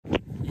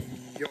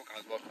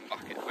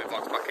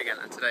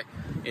today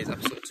is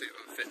episode 2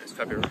 of Fitness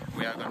February.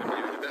 We are going to be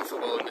doing a bit of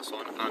football in this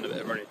one and a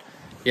bit of running.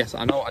 Yes,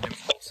 I know I didn't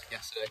post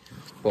yesterday,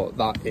 but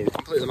that is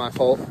completely my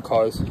fault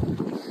because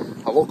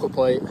I woke up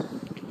late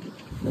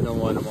and then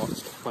went and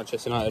watched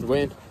Manchester United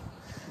win,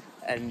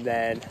 and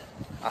then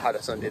I had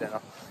a Sunday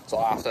dinner. So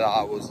after that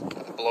I was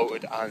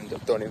bloated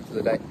and done in for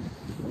the day.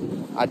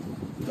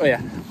 Oh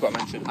yeah, I forgot to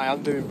mention, I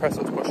am doing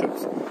press-ups,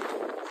 push-ups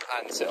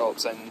and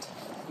sit-ups and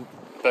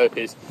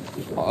burpees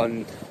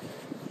on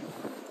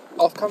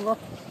off camera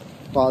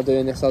while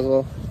doing this as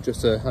well,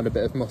 just to add a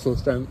bit of muscle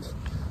strength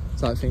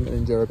type thing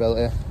and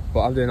durability.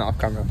 But I'm doing that off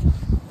camera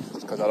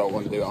just because I don't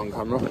want to do it on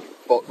camera.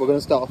 But we're going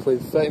to start off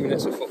with 30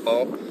 minutes of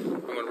football.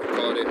 I'm going to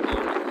record it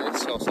on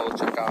this, also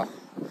check our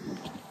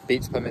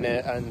beats per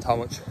minute and how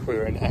much we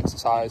were in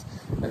exercise,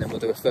 and then we'll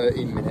do a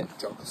 30-minute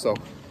jog. So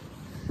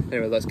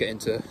anyway, let's get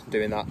into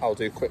doing that. I'll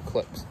do quick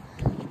clips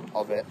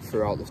of it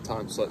throughout the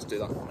time, so let's do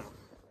that.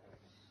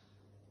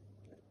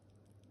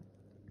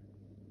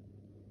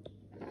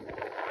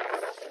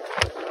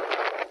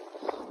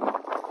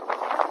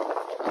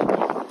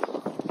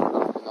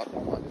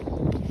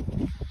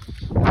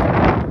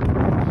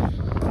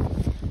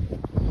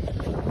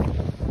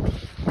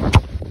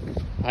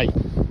 Hey.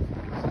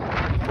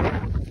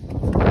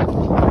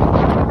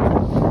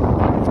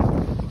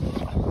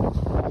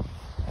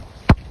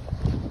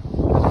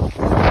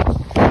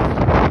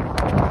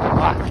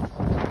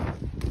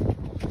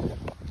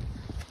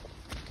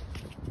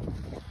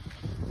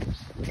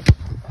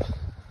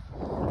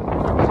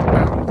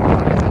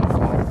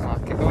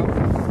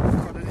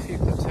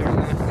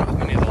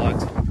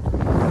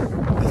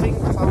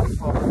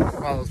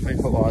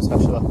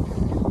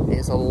 Especially,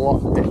 it's a lot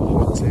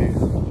difficult to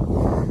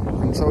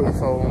control your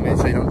phone, make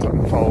sure you don't drop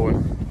your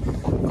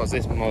phone, because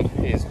this mud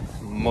is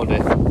muddy.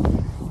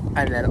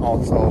 And then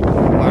also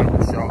line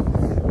up a shot,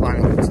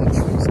 line up a touch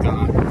from the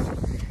sky.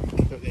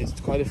 It's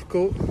quite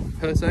difficult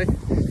per se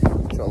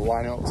to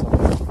line it up, so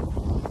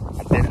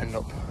I didn't end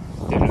up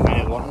doing it as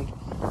I wanted.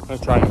 I'm going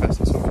to try and invest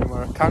in something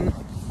where I can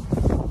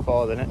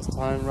for the next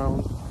time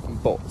round,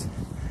 but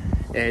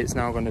it's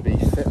now going to be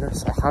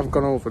fitness. I have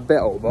gone over a bit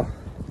over.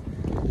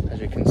 As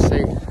you can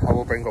see, I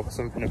will bring up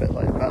something a bit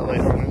better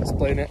later on and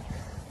explain it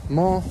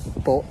more,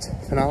 but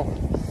for now,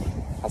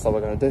 that's all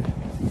we're going to do.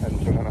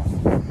 And we're going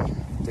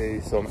to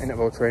do some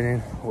interval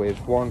training with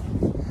one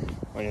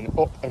running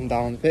up and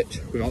down the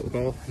pitch without the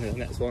ball, and then the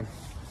next one,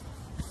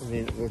 the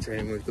interval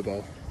training with the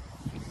ball.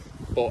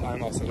 But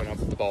I'm also going to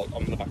have the ball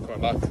on the back of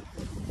my back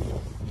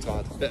to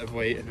add a bit of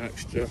weight and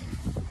extra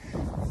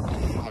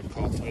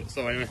hardcore to it.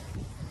 So anyway,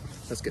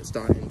 let's get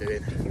started in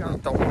doing. I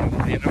don't want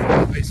to be in a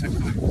row,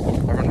 basically.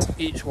 I run to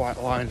each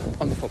white line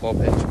on the football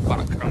pitch,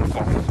 back and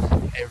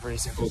forth, every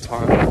single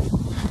time.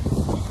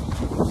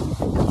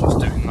 Just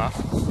doing that.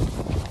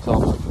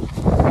 So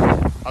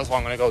that's what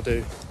I'm going to go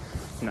do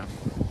now.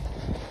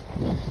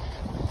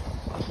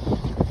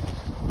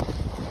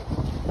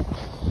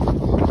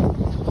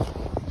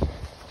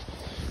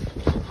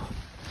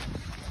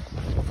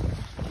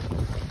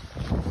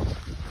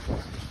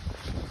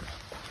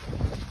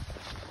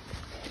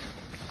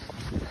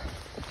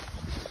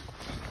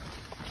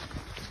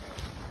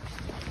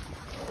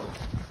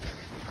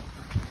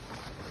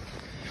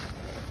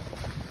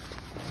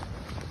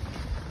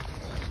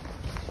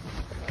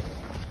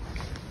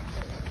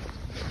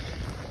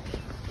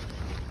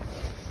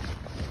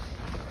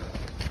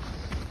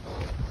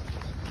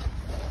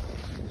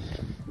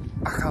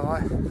 I can't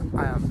lie,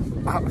 I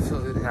am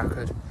absolutely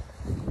knackered.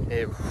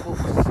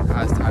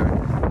 That is tiring.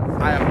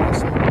 I am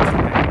also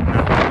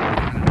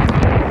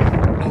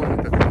only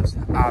because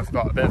I've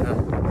got a bit of a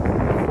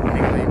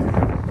niggling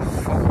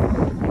foot,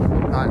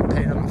 like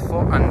pain on my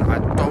foot, and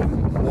I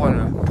don't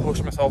want to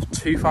push myself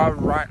too far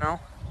right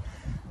now.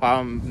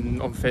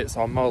 I'm unfit,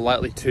 so I'm more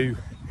likely to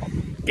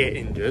get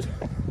injured.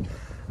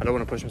 I don't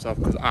want to push myself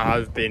because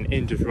I've been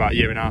injured for about a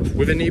year and a half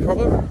with a knee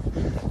problem.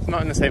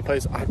 Not in the same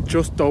place. I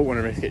just don't want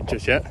to risk it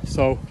just yet.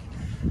 So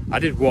I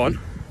did one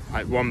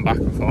back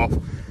and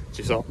forth, as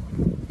you saw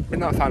in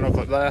that final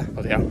clip there.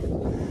 But yeah,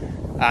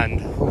 and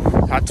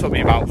that took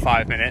me about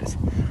 5 minutes.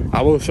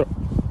 I will show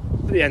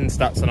the end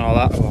stats and all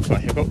that. I've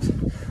got hiccups.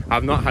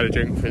 I've not had a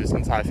drink for this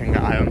entire thing.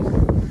 I am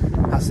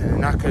absolutely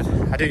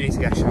knackered. I do need to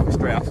get a shower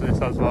straight after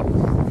this as well,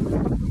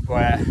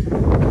 where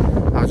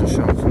I'll just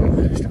show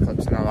some extra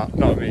clips and all that.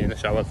 Not me in the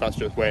shower, that's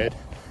just weird.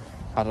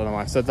 I don't know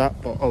why I said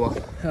that, but oh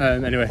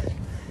well. Anyway,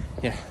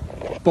 yeah.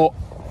 But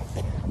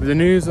with the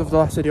news of the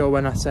last video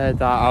when I said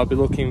that I'll be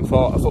looking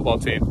for a football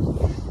team,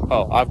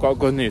 well, I've got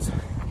good news.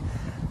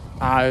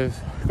 I've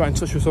got in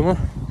touch with someone,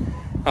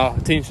 a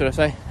team should I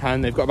say,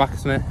 and they've got back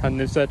to me and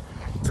they've said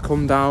to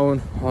come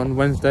down on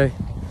Wednesday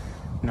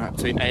night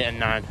between 8 and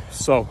 9.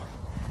 So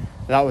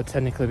that would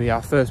technically be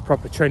our first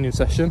proper training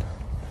session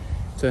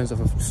in terms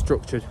of a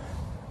structured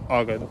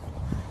organ.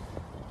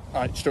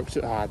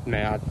 Structured,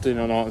 mate, I do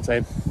not know what I'm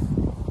saying.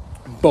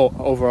 But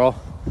overall,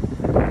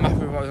 I'm happy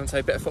with what I was going to say.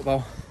 A bit of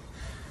football.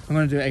 I'm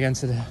going to do it again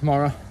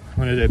tomorrow. I'm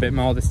going to do a bit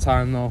more this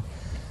time though,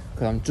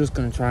 because I'm just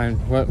going to try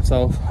and work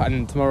myself.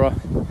 And tomorrow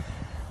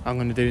I'm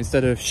going to do,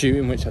 instead of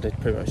shooting, which I did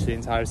pretty much the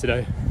entire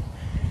today,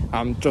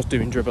 I'm just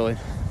doing dribbling.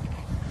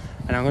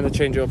 And I'm going to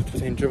change it up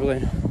between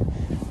dribbling,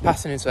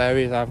 passing into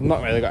areas I've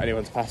not really got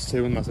anyone to pass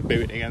to unless I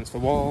boot it against the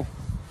wall.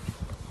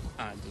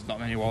 And there's not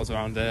many walls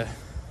around here.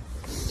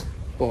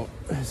 But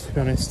to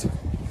be honest,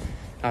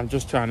 I'm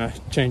just trying to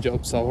change it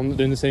up so I'm not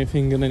doing the same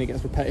thing and then it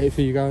gets repetitive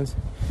for you guys.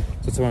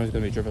 So tomorrow's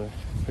going to be dribbling.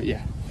 But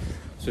yeah,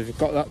 so we've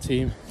got that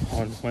team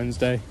on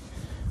Wednesday.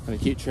 I'm going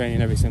to keep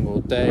training every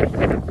single day.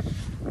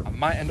 I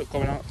might end up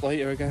going out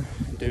later again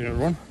and doing a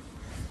run.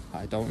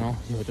 I don't know,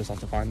 you'll just have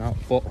to find out.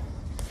 But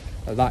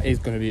that is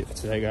going to be it for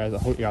today, guys. I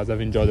hope you guys have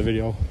enjoyed the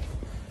video.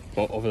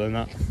 But other than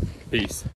that, peace.